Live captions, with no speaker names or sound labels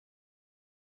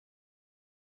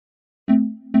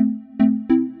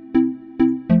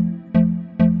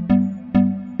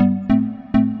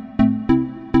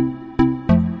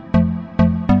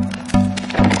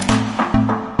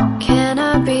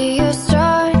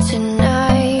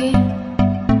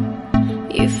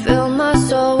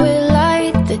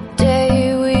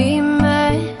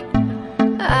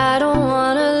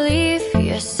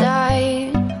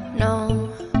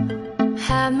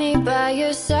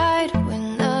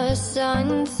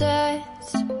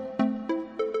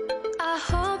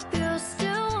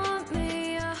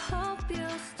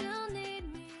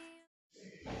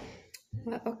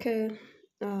Okay,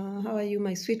 how are you,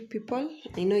 my sweet people?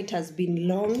 I know it has been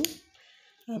long.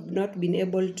 I've not been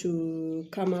able to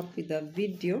come up with a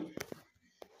video.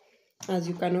 As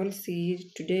you can all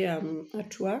see, today I'm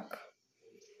at work.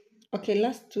 Okay,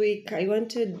 last week I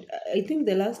think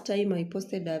the last time I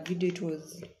posted a video, it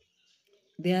was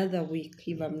the other week,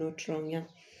 if I'm not wrong, yeah.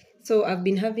 So I've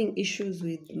been having issues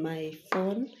with my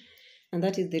phone, and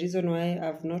that is the reason why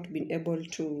I've not been able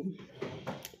to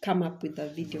come up with a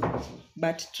video.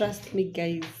 But trust me,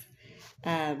 guys,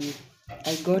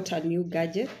 I got a new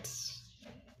gadget.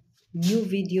 New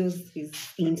videos is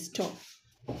in store.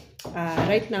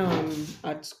 Right now I'm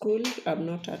at school, I'm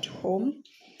not at home,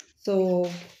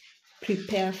 so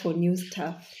prepare for new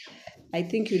stuff. I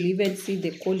think you'll even see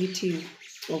the quality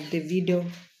of the video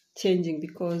changing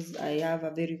because I have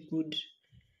a very good,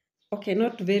 okay,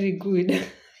 not very good,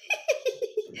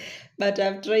 but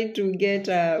I've tried to get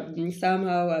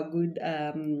somehow a good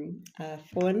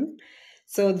phone.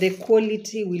 So the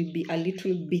quality will be a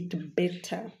little bit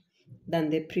better than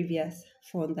the previous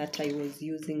phone that I was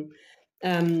using.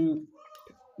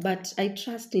 But I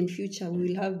trust in future we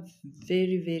will have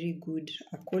very, very good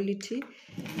quality.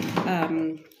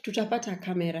 Tutapata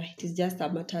camera, it is just a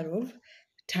matter of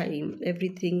time.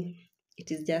 Everything,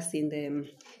 it is just in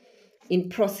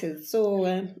process. So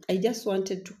I just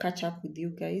wanted to catch up with you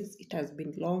guys. It has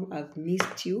been long. I've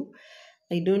missed you.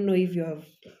 I don't know if you have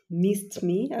missed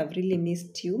me. I've really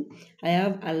missed you. I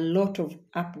have a lot of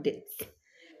updates.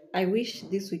 I wish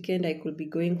this weekend I could be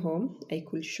going home. I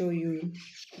could show you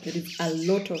there is a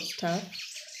lot of stuff.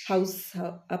 House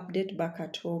update back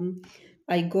at home.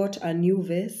 I got a new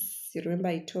vest. You remember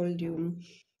I told you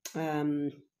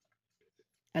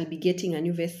I'll be getting a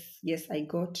new vest. Yes, I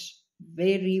got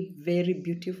very, very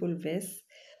beautiful vest.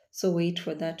 So wait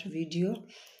for that video.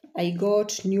 I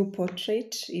got new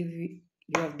portrait. If you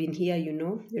have been here, you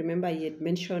know. Remember I had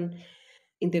mentioned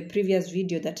in the previous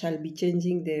video that I'll be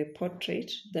changing the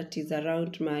portrait that is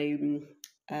around my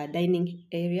dining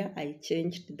area. I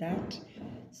changed that.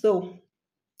 So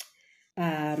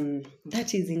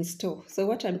that is in store. So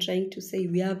what I'm trying to say,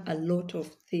 we have a lot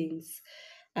of things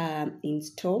in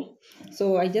store.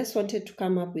 So I just wanted to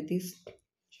come up with this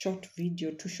short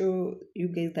video to show you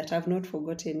guys that I've not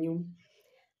forgotten you.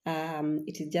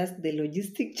 It is just the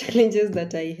logistic challenges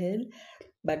that I had,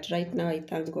 but right now I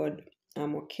thank God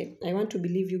I'm okay. I want to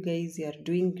believe you guys, you are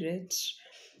doing great.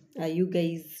 You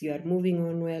guys, you are moving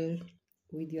on well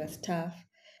with your stuff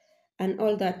and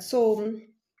all that. So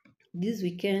this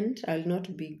weekend I'll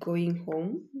not be going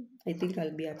home. I think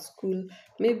I'll be at school.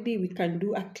 Maybe we can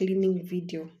do a cleaning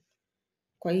video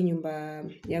kwa hii nyumba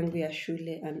yangu ya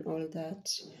shule and all that.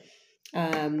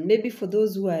 Maybe for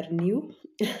those who are new,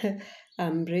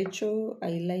 I'm Rachel.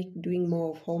 I like doing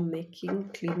more of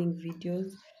homemaking, cleaning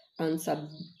videos, and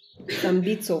some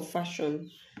bits of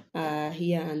fashion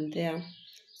here and there.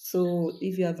 So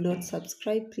if you have not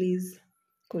subscribed, please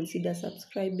consider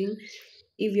subscribing.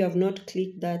 If you have not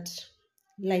clicked that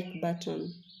like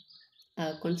button,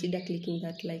 consider clicking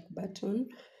that like button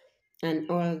and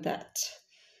all that.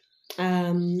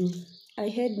 I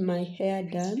had my hair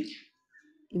done,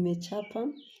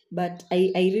 imechapa, but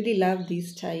I really love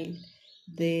this style.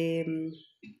 The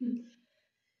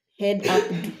head up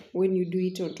when you do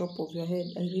it on top of your head.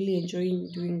 I really enjoy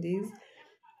doing this,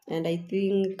 and I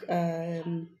think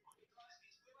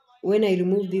when I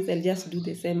remove this, I'll just do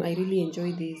the same. I really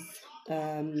enjoy this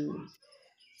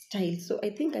style. So I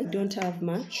think I don't have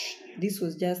much. This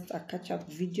was just a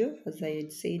catch-up video, as I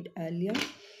had said earlier.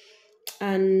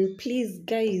 And please,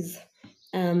 guys,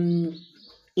 in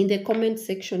the comment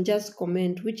section, just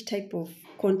comment which type of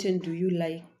content do you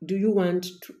like, do you want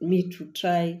me to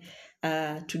try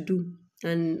to do,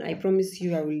 and I promise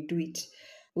you I will do it.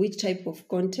 Which type of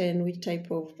content, which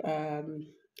type of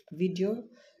video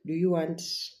do you want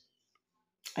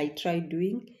I try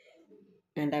doing,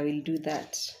 and I will do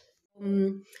that.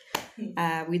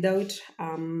 Without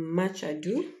much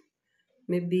ado,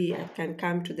 maybe I can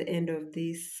come to the end of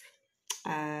this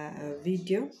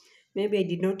video. Maybe I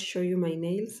did not show you my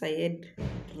nails. I had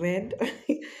red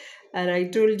and I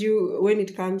told you when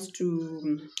it comes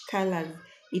to colors,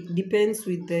 it depends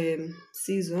with the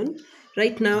season.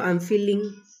 Right now I'm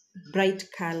feeling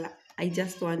bright color. I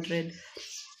just want red.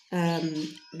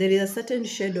 There is a certain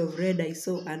shade of red I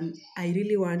saw, and I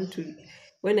really want to,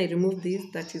 when I remove this,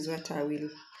 that is what I will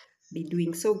be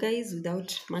doing. So guys,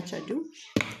 without much ado,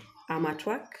 I'm at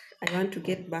work. I want to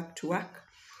get back to work.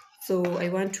 So I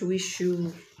want to wish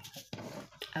you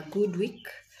a good week.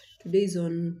 Today is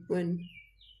on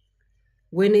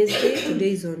Wednesday.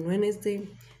 Today is on Wednesday.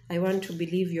 I want to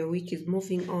believe your week is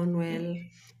moving on well.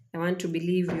 I want to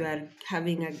believe you are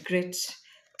having a great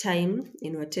time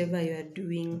in whatever you are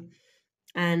doing,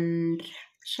 and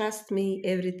trust me,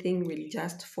 everything will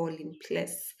just fall in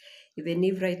place. Even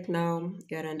if right now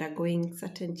you are undergoing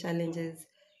certain challenges,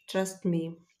 trust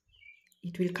me,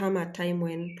 it will come a time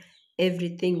when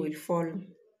everything will fall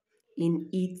in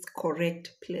its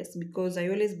correct place, because I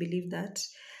always believe that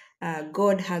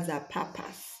God has a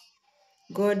purpose.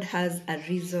 God has a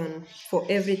reason for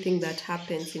everything that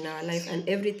happens in our life, and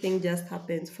everything just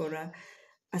happens for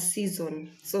a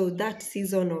season. So that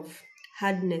season of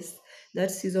hardness,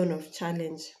 that season of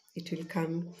challenge, it will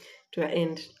come to an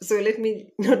end. So let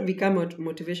me not become a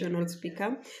motivational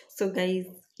speaker. So guys,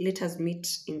 let us meet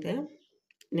in the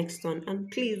next one,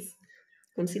 and please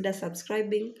consider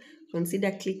subscribing,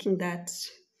 consider clicking that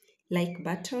like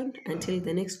button. Until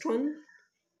the next one,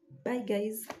 bye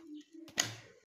guys.